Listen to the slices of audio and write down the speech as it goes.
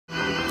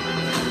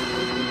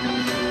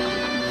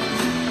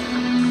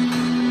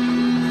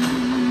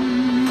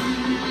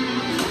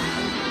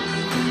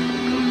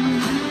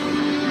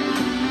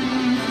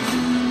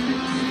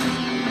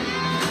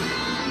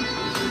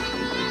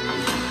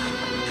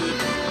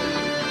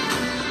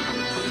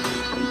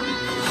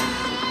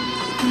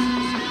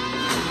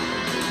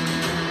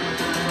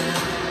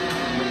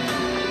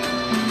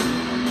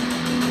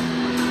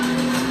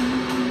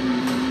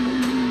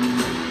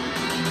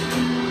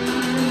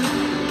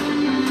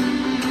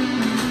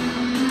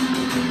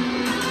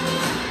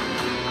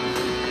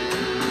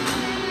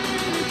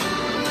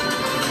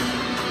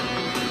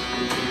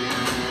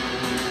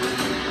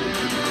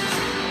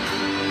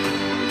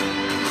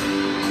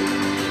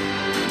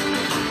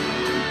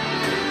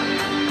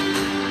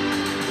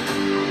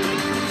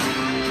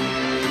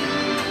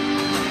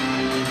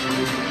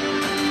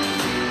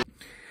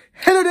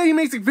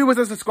amazing viewers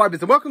and subscribers,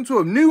 and welcome to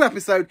a new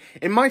episode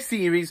in my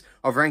series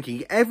of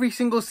ranking every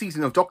single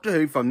season of Doctor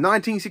Who from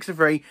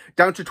 1963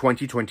 down to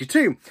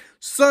 2022.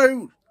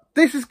 So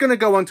this is going to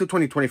go on to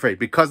 2023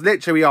 because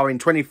literally we are in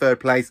 23rd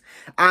place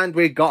and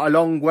we've got a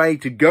long way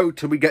to go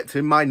till we get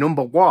to my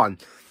number one.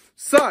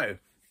 So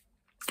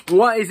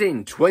what is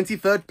in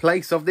 23rd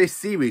place of this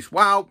series?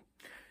 Well,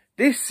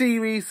 this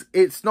series,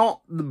 it's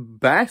not the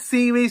best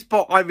series,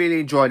 but I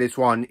really enjoy this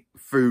one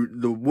through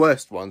the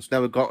worst ones.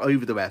 Never got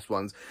over the best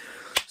ones.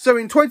 So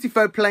in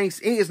 23rd place,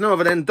 it is none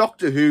other than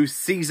Doctor Who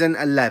Season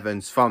 11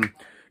 from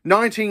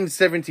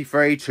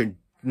 1973 to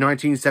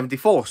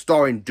 1974,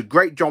 starring the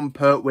great Jon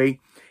Pertwee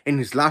in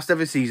his last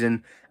ever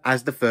season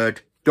as the third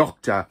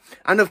Doctor.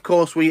 And of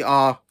course, we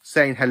are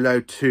saying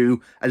hello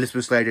to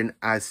Elizabeth Sladen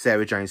as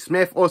Sarah Jane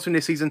Smith. Also in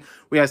this season,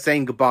 we are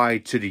saying goodbye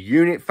to the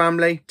Unit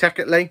family,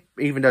 technically,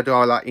 even though they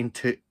are like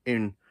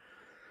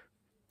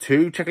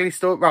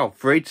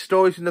three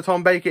stories in the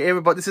Tom Baker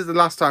era. But this is the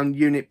last time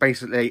Unit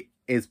basically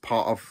is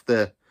part of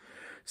the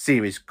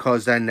series,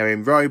 because then they're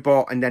in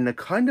Robot and then they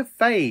kind of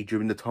fade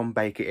during the Tom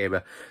Baker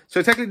era.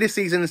 So technically this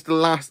season is the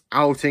last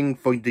outing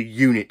for the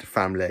Unit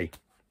family.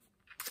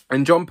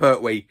 And Jon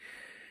Pertwee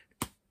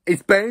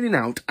is bailing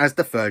out as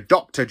the third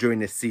Doctor during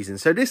this season.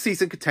 So this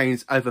season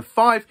contains over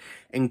 5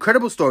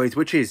 incredible stories,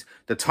 which is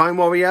The Time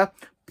Warrior,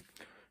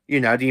 you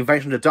know, the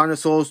invasion of the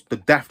dinosaurs, the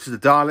death to the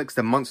Daleks,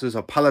 the monsters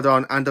of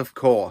Paladon, and of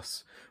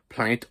course,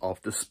 Planet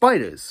of the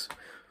Spiders.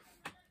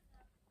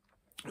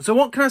 So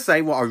what can I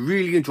say, what I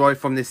really enjoy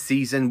from this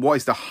season? What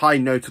is the high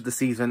note of the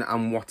season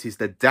and what is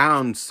the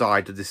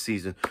downside of this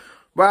season?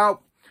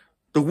 Well,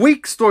 the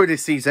weak story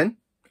this season,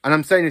 and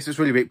I'm saying this is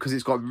really weak because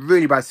it's got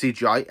really bad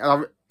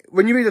CGI.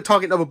 When you read the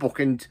target novel book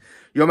and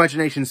your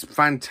imagination's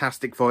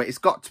fantastic for it, it's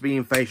got to be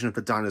Invasion of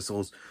the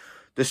Dinosaurs.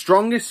 The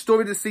strongest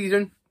story of the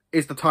season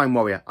is The Time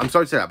Warrior. I'm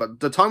sorry to say that, but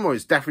The Time Warrior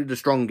is definitely the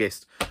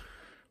strongest,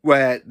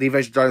 where the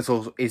Invasion of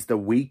Dinosaurs is the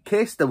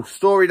weakest. The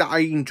story that I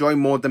enjoy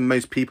more than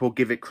most people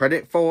give it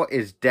credit for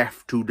is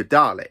Death to the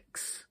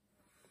Daleks.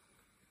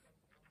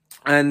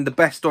 And the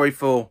best story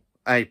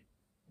and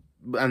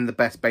the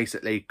best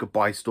basically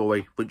goodbye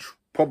story, which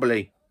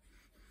probably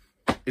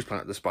is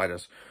Planet of the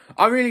Spiders.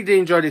 I really did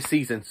enjoy this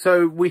season.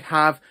 So we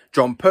have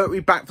Jon Pertwee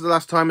back for the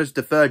last time as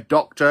the third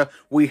Doctor.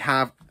 We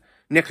have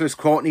Nicholas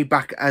Courtney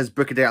back as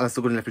Brigadier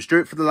Alistair Goodwin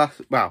Stewart for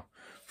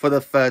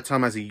the third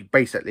time as a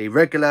basically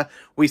regular.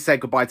 We say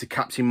goodbye to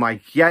Captain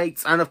Mike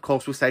Yates, and of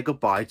course we say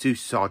goodbye to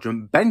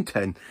Sergeant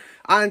Benton.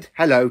 And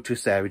hello to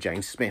Sarah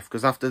Jane Smith,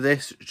 because after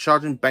this,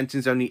 Sergeant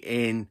Benton's only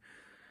in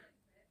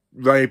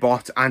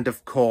Robot and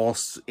of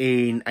course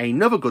in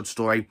another good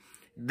story,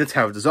 The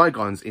Terror of the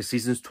Zygons, in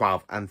seasons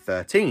 12 and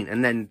 13.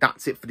 And then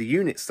that's it for the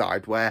Unit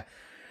side, where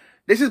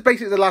this is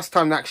basically the last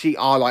time they actually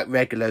are like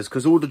regulars,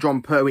 because all the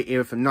Jon Pertwee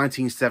era from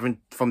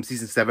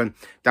season 7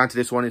 down to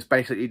this one is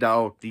basically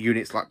the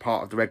Unit's like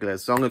part of the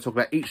regulars. So I'm going to talk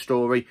about each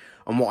story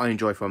and what I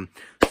enjoy from.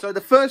 So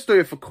the first story,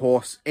 of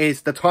course,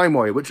 is The Time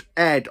Warrior, which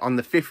aired on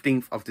the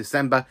 15th of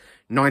December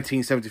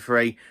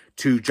 1973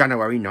 to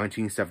January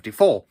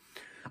 1974.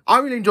 I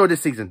really enjoyed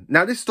this season.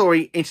 Now, this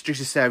story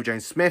introduces Sarah Jane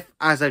Smith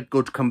as a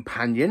good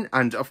companion,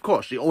 and of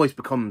course, she always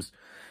becomes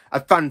a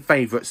fan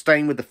favourite,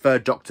 staying with the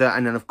third Doctor,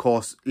 and then, of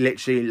course,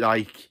 literally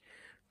like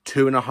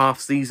 2.5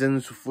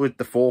 seasons with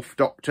the fourth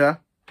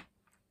Doctor.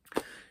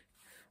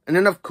 And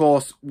then, of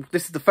course,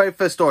 this is the very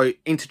first story,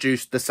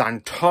 introduced the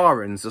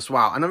Santarans as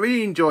well. And I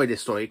really enjoy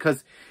this story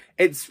because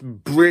it's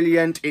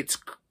brilliant, it's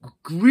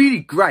really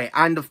great,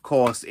 and, of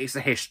course, it's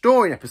a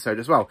historian episode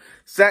as well,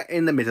 set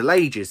in the Middle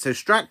Ages. So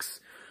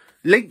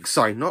Links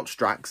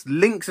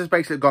has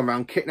basically gone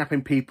around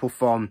kidnapping people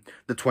from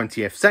the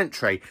 20th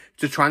century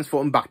to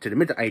transport them back to the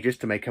Middle Ages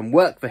to make them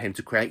work for him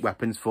to create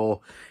weapons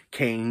for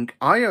King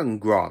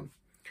Irongron.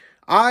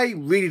 I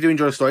really do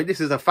enjoy the story. This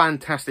is a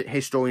fantastic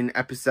historian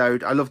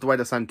episode. I love the way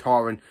the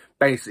Santaran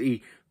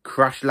basically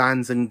crash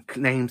lands and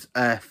names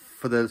Earth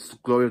for the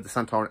glory of the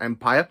Santaran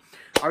Empire.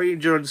 I really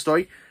enjoyed the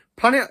story.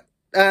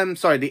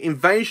 The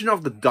Invasion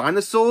of the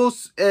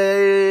Dinosaurs. What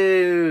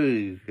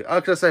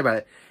can I say about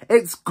it?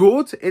 It's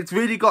good. It's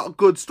really got a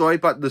good story,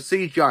 but the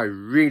CGI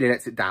really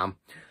lets it down.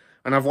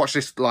 And I've watched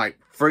this like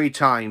 3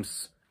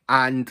 times,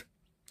 and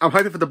I'm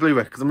hoping for the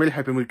Blu-ray, because I'm really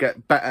hoping we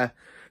get better.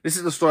 This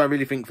is the story I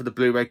really think for the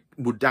Blu-ray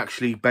would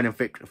actually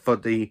benefit for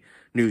the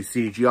new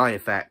CGI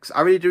effects.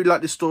 I really do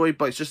like this story,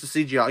 but it's just the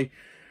CGI.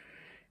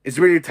 It's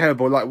really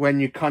terrible, like when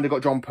you kind of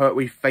got Jon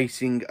Pertwee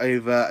facing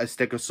over a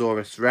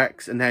Stegosaurus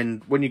Rex, and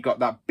then when you got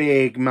that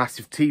big,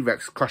 massive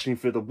T-Rex crashing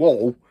through the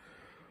wall.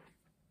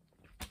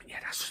 Yeah,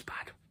 that's just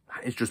bad.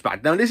 That is just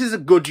bad. Now, this is a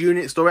good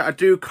Unit story. I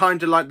do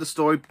kind of like the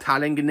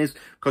storytelling in this,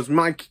 because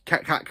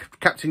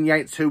Captain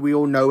Yates, who we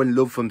all know and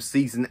love from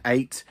season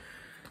 8,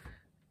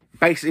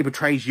 basically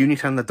betrays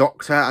Unit and the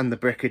Doctor and the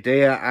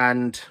Brigadier,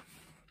 and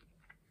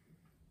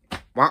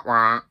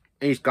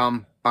he's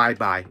gone.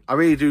 Bye-bye. I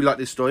really do like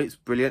this story. It's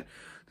brilliant.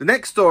 The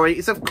next story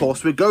is, of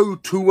course, we go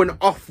to an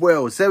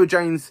off-world. Sarah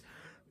Jane's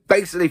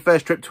basically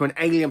first trip to an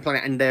alien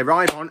planet, and they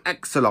arrive on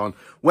Exelon,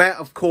 where,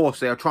 of course,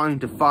 they are trying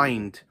to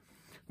find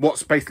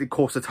what's basically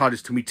caused the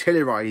TARDIS to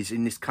meteorize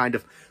in this kind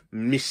of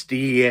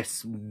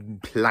mysterious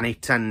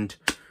planet. And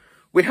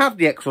we have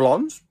the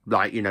Exolons,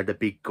 like, you know, the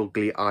big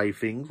googly eye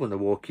things when they're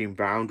walking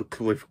around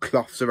with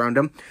cloths around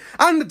them.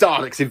 And the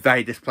Daleks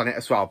invade this planet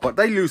as well. But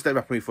they lose their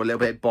weaponry for a little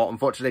bit, but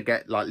unfortunately they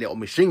get, like, little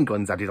machine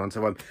guns added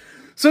onto them.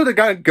 So they're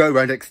going to go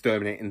around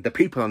exterminating the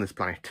people on this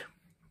planet.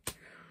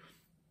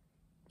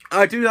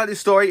 I do like this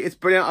story. It's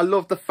brilliant. I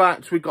love the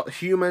fact we got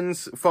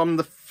humans from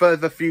the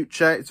further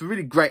future. It's a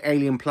really great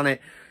alien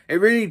planet. It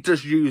really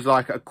does use,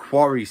 like, a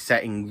quarry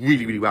setting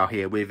really, really well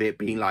here, with it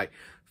being, like,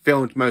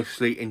 filmed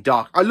mostly in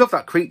dark. I love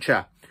that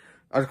creature.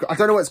 I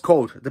don't know what it's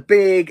called. The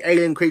big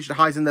alien creature that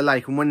hides in the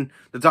lake. And when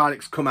the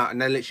Daleks come out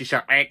and they literally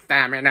shout,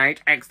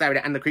 exterminate,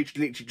 exterminate. And the creature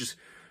literally just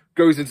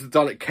goes into the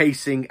Dalek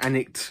casing and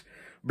it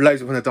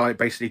blows up when the Dalek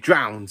basically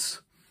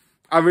drowns.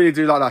 I really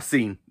do like that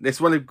scene.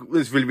 This one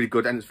is really, really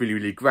good and it's really,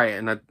 really great.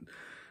 And I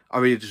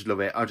really just love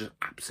it. I just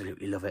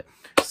absolutely love it.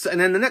 So, and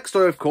then the next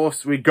story, of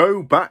course, we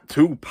go back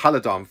to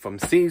Peladon from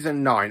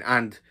season 9.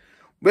 And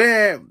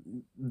where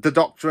the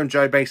Doctor and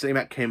Joe basically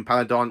met Kim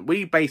Peladon,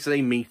 we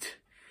basically meet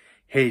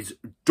his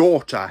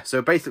daughter.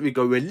 So basically we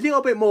go a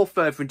little bit more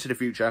further into the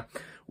future,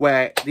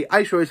 where the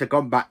Ice Warriors have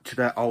gone back to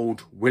their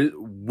old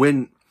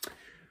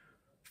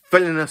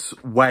villainous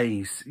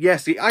ways.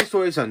 Yes, the Ice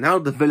Warriors are now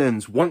the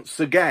villains once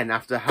again,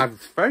 after having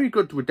very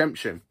good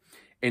redemption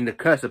in the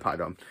Curse of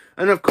Peladon.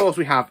 And of course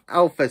we have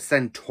Alpha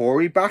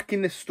Centauri back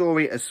in this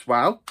story as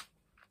well.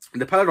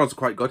 The Peladons are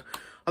quite good.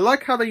 I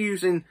like how they're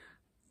using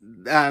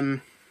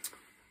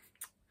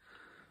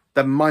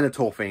the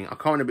Minotaur thing. I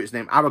can't remember its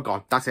name.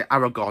 Aragon. That's it.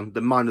 Aragon.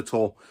 The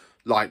Minotaur.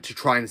 Like, to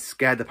try and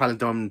scare the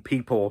Peladon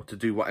people to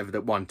do whatever they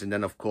want. And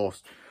then, of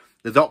course,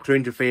 the Doctor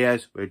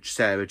interferes with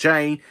Sarah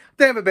Jane.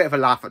 They have a bit of a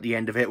laugh at the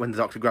end of it when the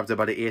Doctor grabs her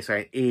by the ear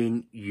saying,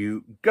 in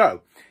you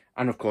go.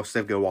 And, of course,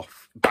 they go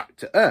off back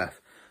to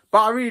Earth.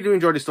 But I really do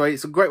enjoy this story.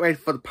 It's a great way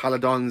for the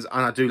Peladons.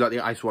 And I do like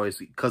the Ice Warriors.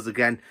 Because,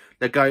 again,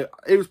 they go...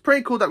 It was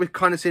pretty cool that we've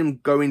kind of seen them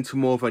go into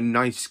more of a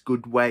nice,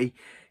 good way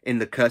in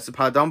the Curse of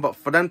Peladon, but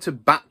for them to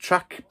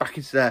backtrack back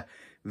into their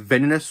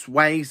villainous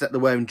ways that they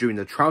were in during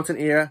the Troughton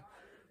era,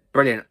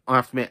 brilliant. I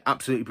have to admit,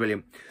 absolutely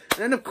brilliant. And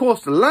then, of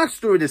course, the last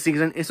story of the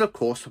season is, of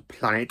course,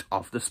 Planet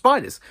of the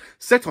Spiders.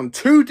 Set on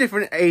 2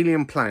 different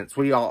alien planets.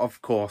 We are,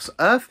 of course,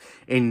 Earth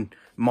in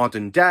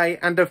modern day,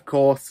 and, of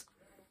course,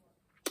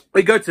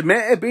 we go to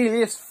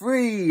Metebelis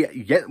 3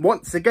 yet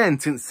once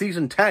again since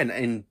season 10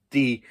 in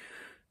the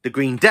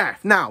Green Death.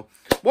 Now,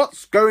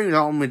 what's going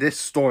on with this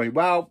story?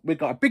 Well, we've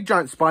got a big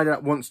giant spider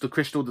that wants the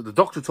crystal that the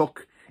Doctor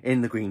took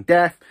in the Green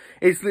Death.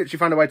 It's literally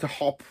found a way to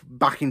hop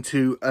back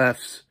into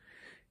Earth's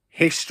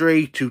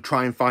history to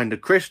try and find the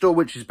crystal,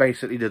 which is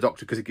basically the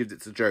Doctor, because it gives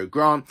it to Jo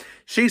Grant.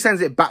 She sends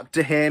it back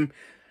to him.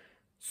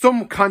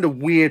 Some kind of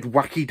weird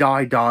wacky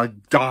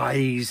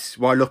dies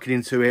while looking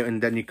into it,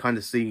 and then you kind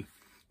of see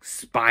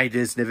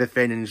spiders and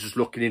everything, and he's just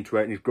looking into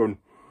it and he's going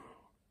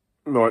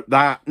like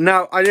that.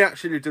 Now, I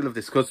actually do love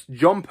this because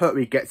Jon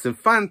Pertwee gets a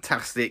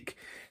fantastic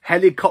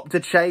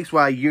helicopter chase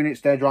where units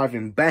they're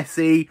driving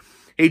Bessie.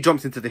 He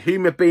jumps into the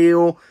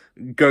Humobile,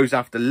 goes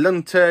after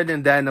Lantern,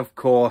 and then, of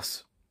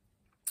course,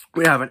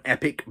 we have an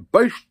epic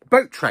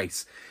boat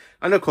chase.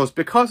 And, of course,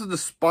 because of the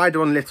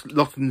spider on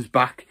Lutton's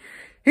back,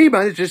 he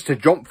manages to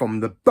jump from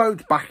the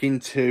boat back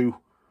into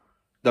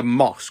the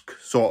mosque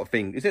sort of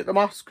thing. Is it the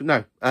mosque?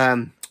 No.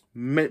 I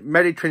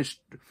can't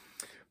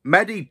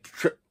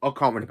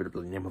remember the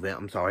bloody name of it,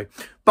 I'm sorry.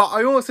 But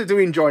I also do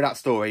enjoy that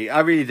story.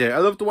 I really do. I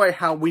love the way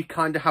how we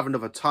kind of have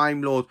another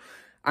Time Lord.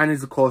 And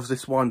is, of course,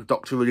 this one the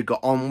Doctor really got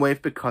on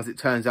with, because it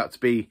turns out to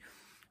be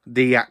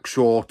the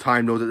actual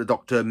Time Lord that the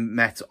Doctor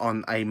met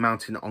on a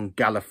mountain on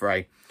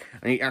Gallifrey.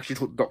 And he actually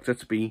taught the Doctor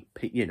to be,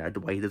 you know, the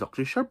way the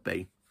Doctor should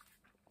be.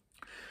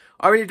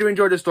 I really do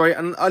enjoy the story,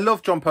 and I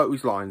love Jon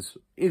Pertwee's lines.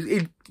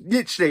 He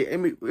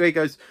literally, he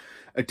goes,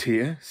 "A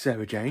tear,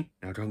 Sarah Jane.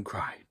 Now don't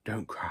cry,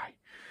 don't cry."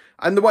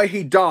 And the way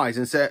he dies,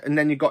 and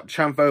then you got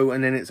Chanfo,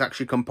 and then it's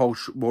actually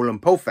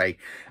Roland Polfe,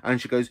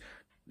 and she goes,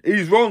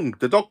 "He's wrong,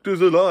 the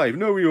Doctor's alive.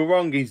 No, you're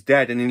wrong, he's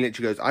dead." And he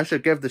literally goes, "I shall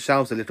give the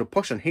shelves a little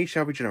push, and he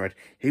shall regenerate.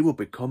 He will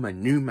become a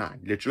new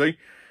man," literally.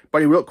 But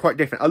he will look quite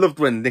different. I loved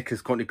when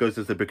Nicholas Courtney goes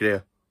as the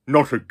Brigadier,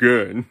 "Not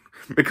again,"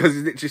 because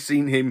he's literally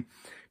seen him,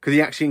 because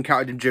he actually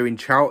encountered him during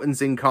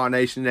Charlton's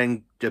incarnation,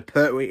 then the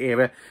Pertwee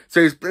era.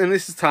 So, and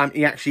this is time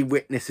he actually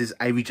witnesses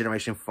a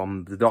regeneration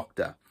from the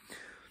Doctor.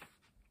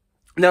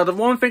 Now, the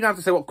one thing I have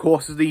to say what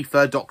causes the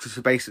third Doctor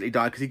to basically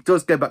die, because he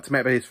does go back to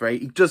Metebelis 3,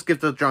 he does give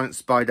the giant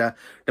spider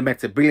the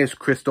Metebelis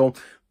crystal,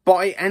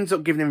 but it ends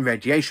up giving him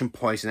radiation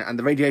poisoning, and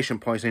the radiation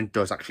poisoning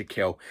does actually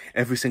kill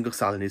every single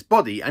cell in his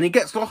body, and he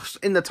gets lost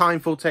in the time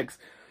vortex.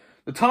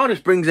 The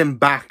TARDIS brings him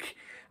back,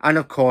 and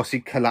of course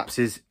he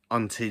collapses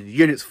onto the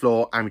unit's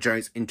floor and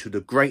regenerates into the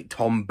great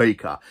Tom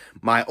Baker,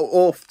 my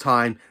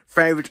all-time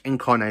favourite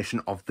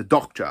incarnation of the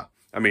Doctor.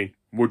 I mean,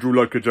 would you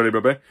like a jelly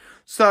baby?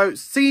 So,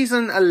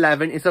 season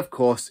 11 is, of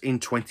course, in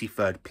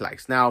 23rd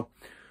place. Now,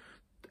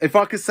 if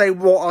I could say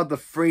what are the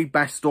 3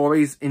 best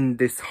stories in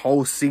this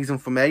whole season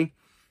for me,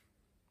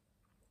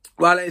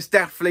 Well, it's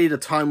definitely the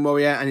Time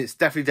Warrior, and it's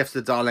definitely Death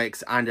of the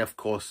Daleks, and of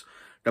course,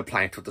 the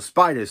Planet of the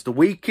Spiders. The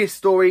weakest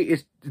story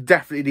is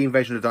definitely the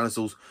Invasion of the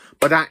Dinosaurs,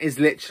 but that is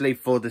literally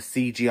for the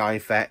CGI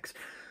effects.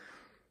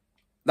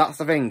 That's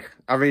the thing.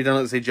 I really don't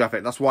like the CGI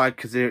effect. That's why I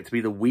consider it to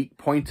be the weak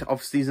point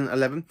of Season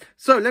 11.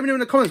 So, let me know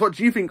in the comments, what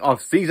do you think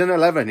of Season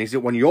 11? Is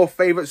it one of your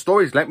favourite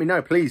stories? Let me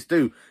know. Please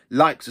do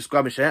like,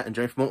 subscribe and share, and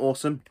join for more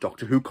awesome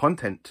Doctor Who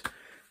content.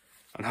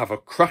 And have a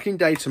cracking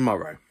day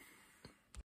tomorrow.